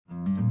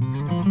I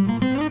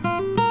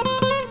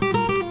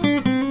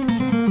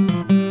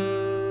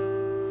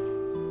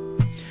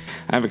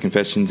have a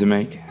confession to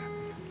make.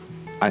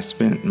 I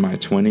spent my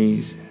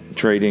 20s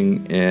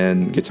trading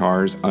in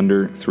guitars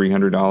under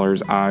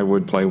 $300. I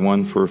would play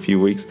one for a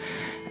few weeks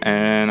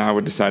and I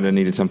would decide I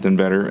needed something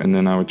better, and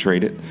then I would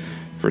trade it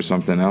for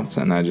something else,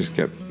 and I just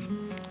kept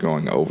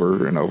going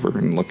over and over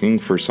and looking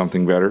for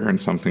something better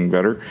and something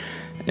better.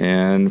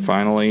 And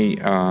finally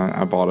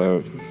I bought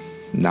a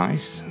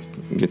nice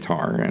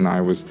guitar and I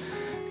was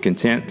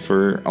content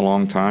for a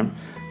long time.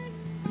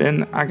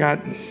 Then I got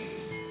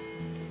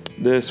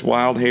this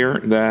wild hair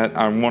that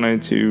I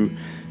wanted to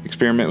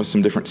experiment with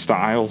some different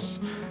styles,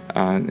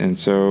 and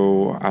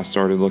so I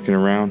started looking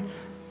around.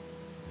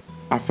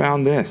 I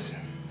found this.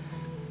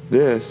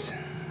 This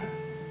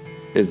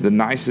is the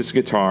nicest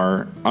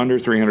guitar under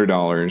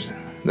 $300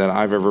 that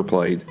I've ever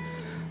played,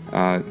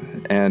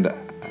 and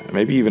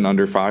maybe even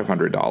under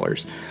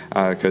 $500,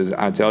 because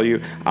I tell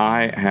you,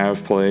 I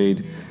have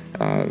played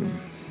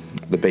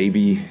the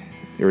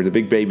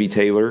Big Baby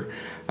Taylor.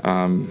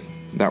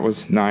 That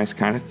was nice,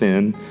 kind of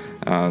thin,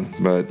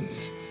 but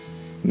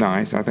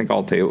nice. I think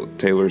all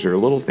Taylors are a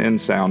little thin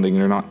sounding.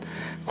 They're not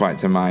quite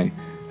to my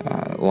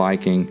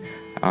liking.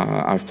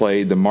 I've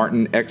played the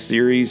Martin X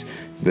series.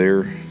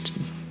 They're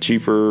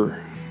cheaper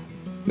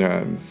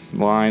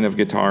line of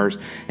guitars,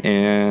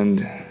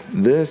 and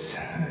this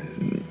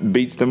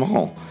beats them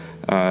all.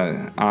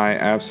 I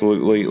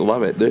absolutely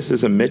love it. This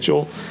is a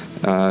Mitchell.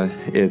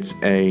 It's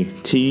a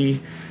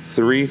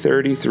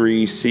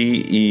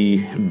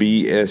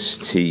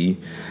T333CE-BST.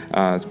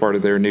 It's part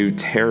of their new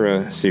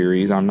Terra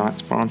series. I'm not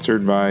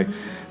sponsored by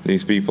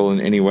these people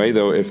in any way,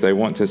 though if they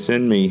want to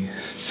send me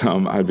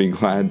some, I'd be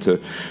glad to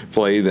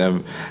play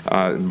them.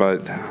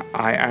 But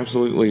I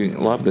absolutely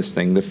love this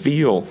thing. The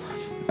feel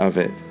of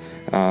it.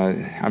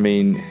 I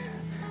mean,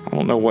 I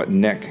don't know what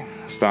neck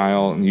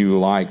style you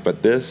like,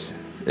 but this,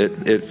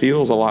 it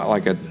feels a lot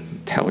like a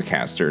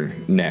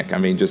Telecaster neck. I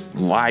mean, just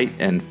light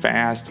and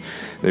fast.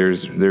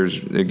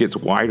 It gets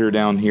wider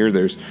down here.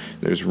 There's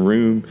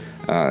room.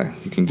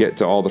 You can get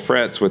to all the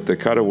frets with the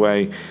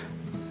cutaway.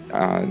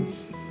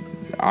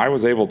 I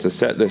was able to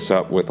set this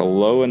up with a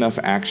low enough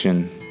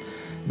action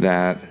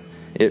that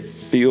it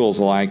feels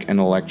like an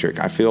electric.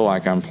 I feel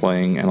like I'm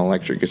playing an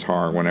electric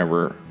guitar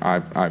whenever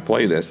I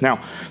play this. Now,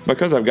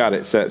 because I've got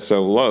it set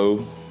so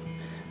low,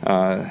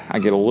 I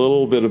get a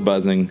little bit of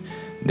buzzing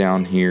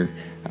down here,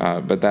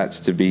 but that's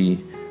to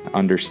be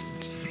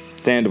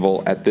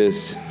understandable at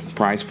this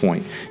price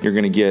point. You're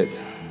going to get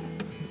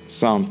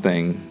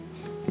something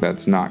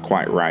that's not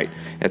quite right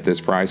at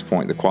this price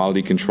point. The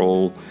quality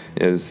control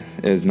is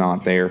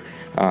not there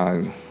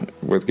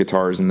with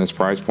guitars in this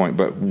price point,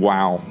 but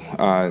wow.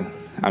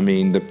 I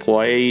mean, the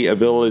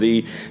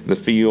playability, the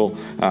feel.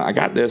 I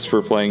got this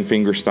for playing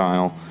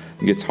fingerstyle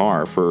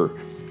guitar, for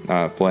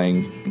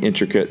playing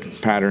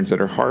intricate patterns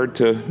that are hard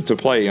to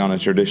play on a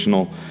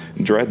traditional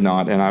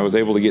dreadnought, and I was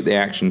able to get the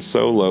action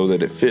so low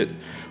that it fit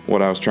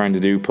what I was trying to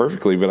do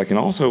perfectly, but I can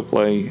also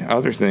play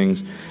other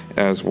things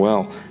as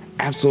well.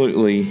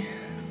 Absolutely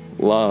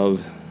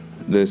love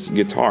this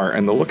guitar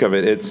and the look of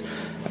it. It's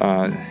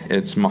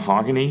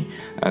mahogany.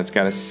 It's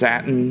got a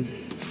satin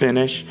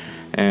finish,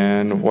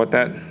 and what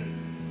that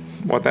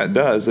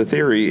does, the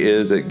theory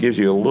is it gives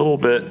you a little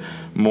bit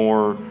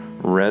more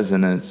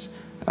resonance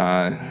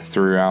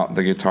throughout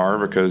the guitar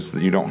because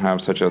you don't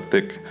have such a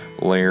thick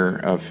layer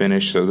of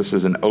finish. So this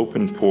is an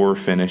open pore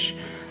finish.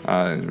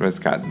 It's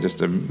got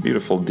just a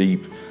beautiful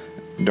deep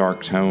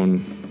dark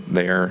tone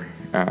there,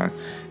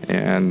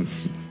 and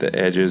the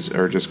edges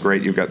are just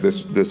great. You've got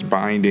this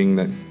binding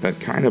that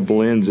kind of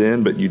blends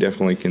in, but you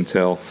definitely can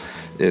tell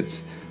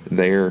it's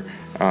there.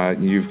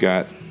 You've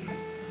got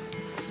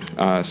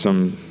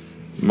some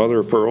mother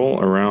of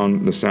pearl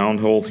around the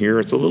sound hole here.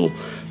 It's a little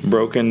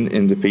broken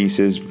into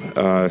pieces,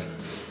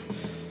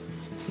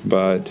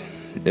 but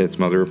it's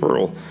mother of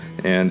pearl,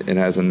 and it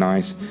has a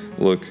nice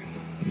look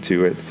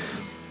to it.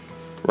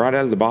 Right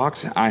out of the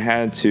box, I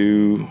had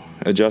to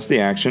adjust the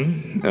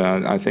action.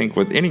 I think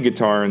with any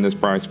guitar in this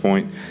price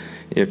point,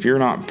 if you're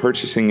not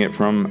purchasing it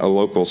from a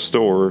local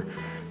store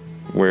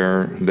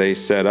where they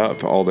set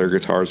up all their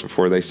guitars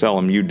before they sell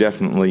them, you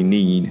definitely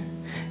need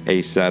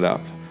a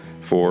setup.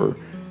 For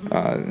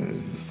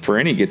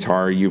any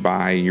guitar you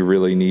buy, you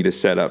really need a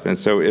setup. And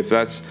so if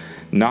that's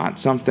not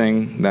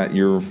something that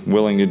you're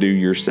willing to do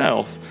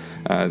yourself,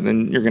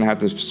 then you're going to have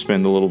to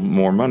spend a little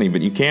more money. But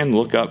you can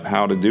look up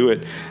how to do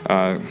it.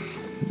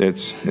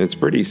 It's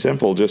pretty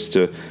simple, just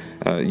to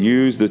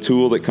use the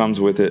tool that comes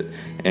with it,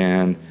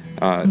 and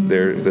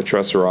the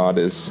truss rod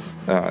is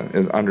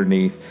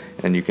underneath,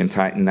 and you can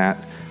tighten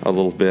that a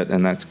little bit,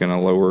 and that's going to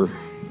lower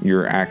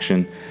your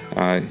action.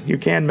 You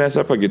can mess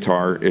up a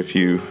guitar if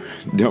you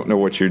don't know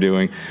what you're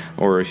doing,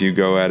 or if you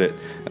go at it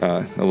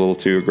a little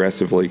too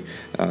aggressively.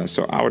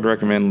 So I would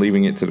recommend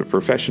leaving it to the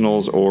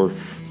professionals, or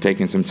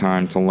taking some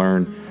time to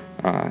learn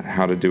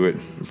how to do it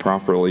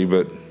properly.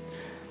 But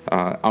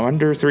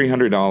under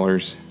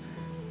 $300,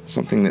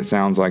 something that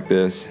sounds like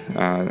this.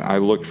 I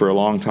looked for a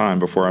long time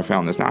before I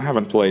found this. Now, I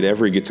haven't played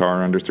every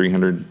guitar under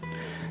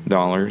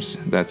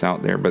 $300 that's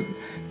out there, but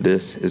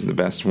this is the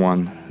best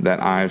one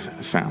that I've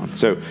found.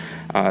 So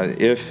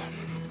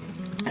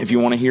if you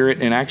want to hear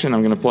it in action,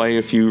 I'm going to play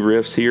a few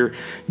riffs here.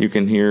 You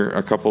can hear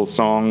a couple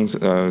songs,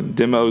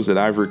 demos that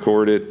I've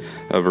recorded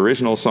of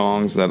original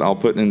songs that I'll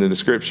put in the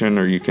description,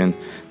 or you can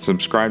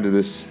subscribe to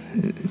this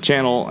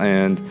channel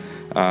and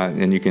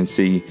you can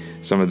see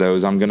some of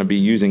those. I'm going to be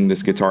using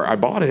this guitar. I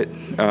bought it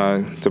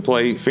to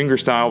play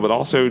fingerstyle, but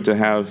also to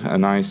have a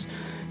nice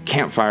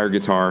campfire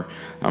guitar.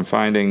 I'm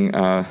finding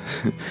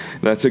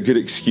that's a good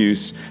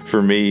excuse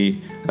for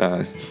me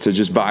to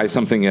just buy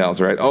something else,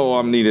 right? Oh,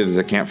 I'm needed as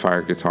a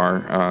campfire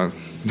guitar.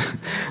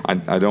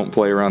 I don't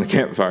play around the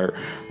campfire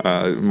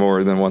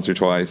more than once or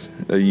twice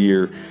a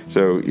year.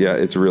 So yeah,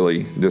 it's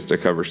really just a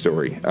cover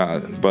story.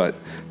 But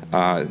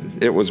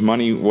it was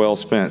money well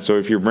spent. So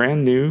if you're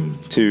brand new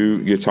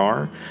to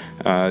guitar,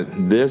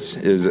 this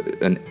is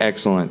an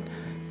excellent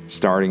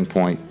starting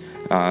point.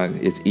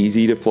 It's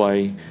easy to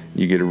play.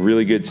 You get a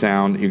really good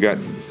sound. You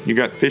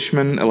got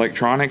Fishman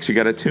electronics. You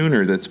got a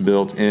tuner that's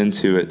built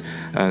into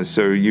it,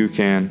 so you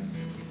can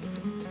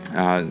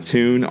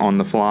tune on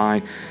the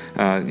fly.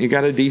 You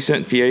got a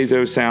decent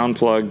piezo sound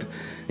plugged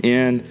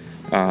in.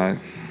 I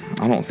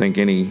don't think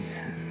any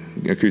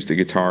acoustic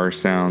guitar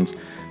sounds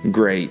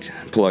great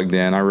plugged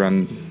in. I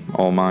run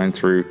all mine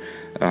through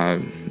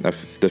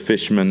the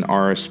Fishman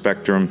RS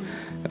Spectrum,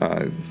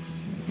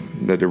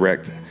 the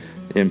direct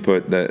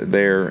input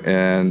there,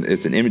 and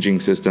it's an imaging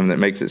system that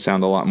makes it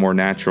sound a lot more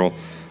natural,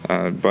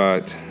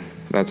 but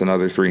that's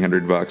another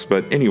 $300.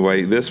 But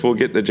anyway, this will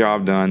get the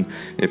job done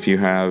if you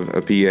have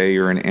a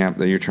PA or an amp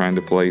that you're trying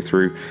to play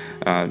through,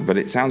 but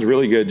it sounds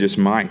really good just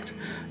mic'd,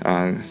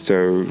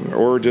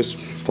 or just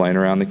playing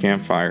around the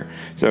campfire.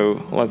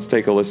 So let's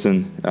take a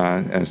listen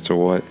as to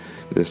what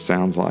this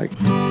sounds like.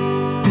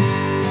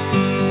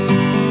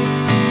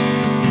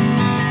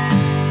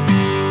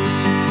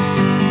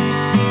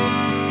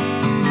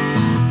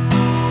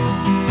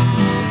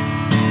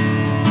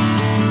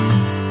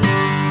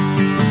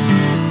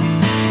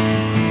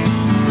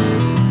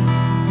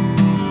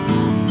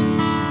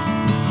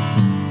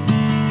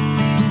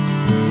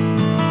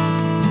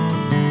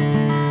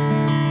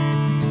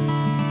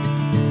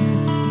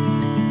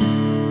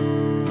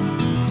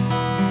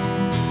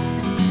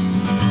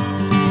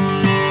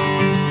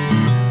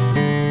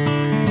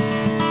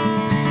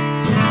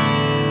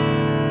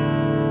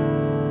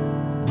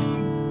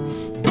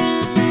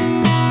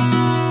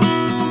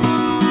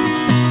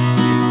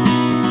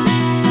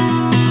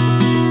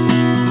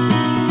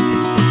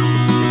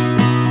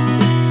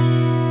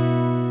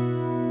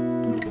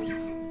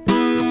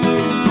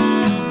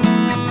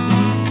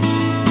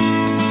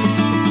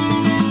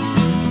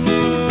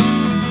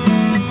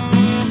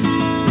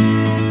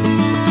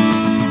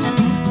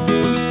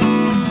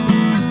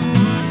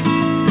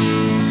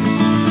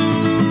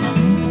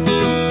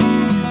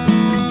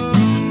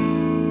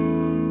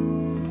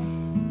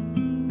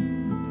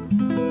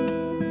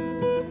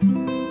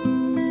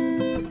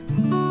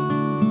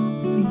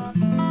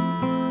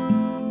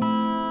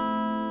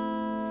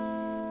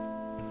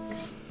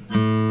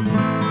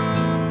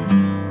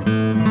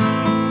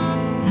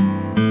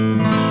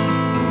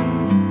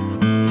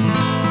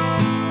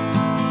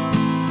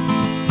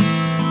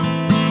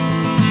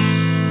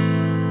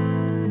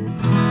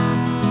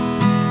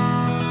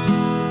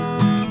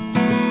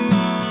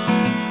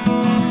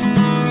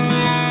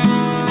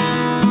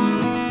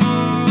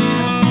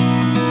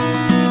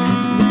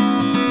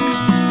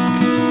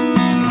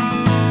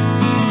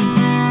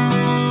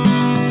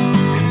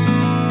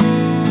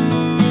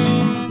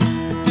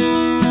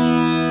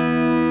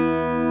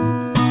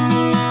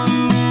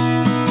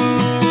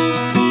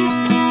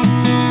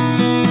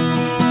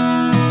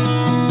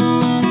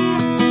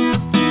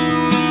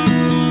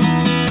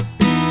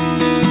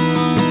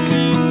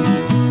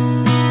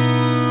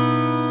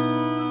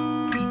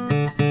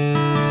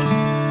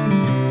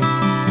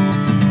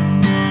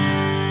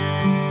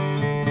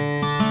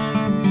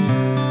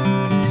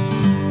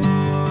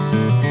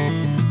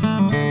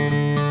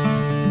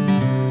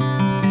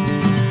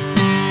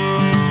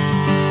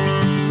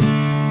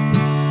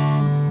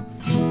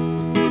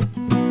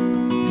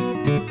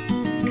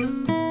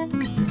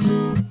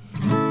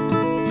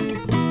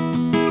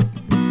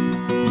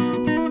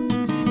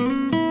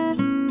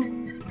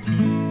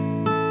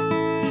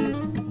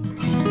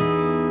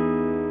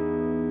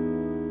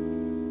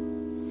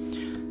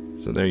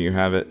 So there you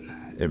have it.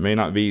 It may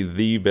not be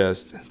the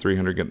best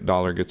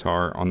 $300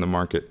 guitar on the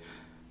market,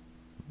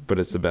 but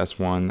it's the best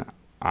one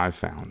I've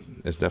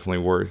found. It's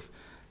definitely worth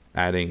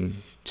adding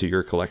to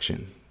your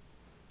collection.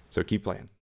 So keep playing.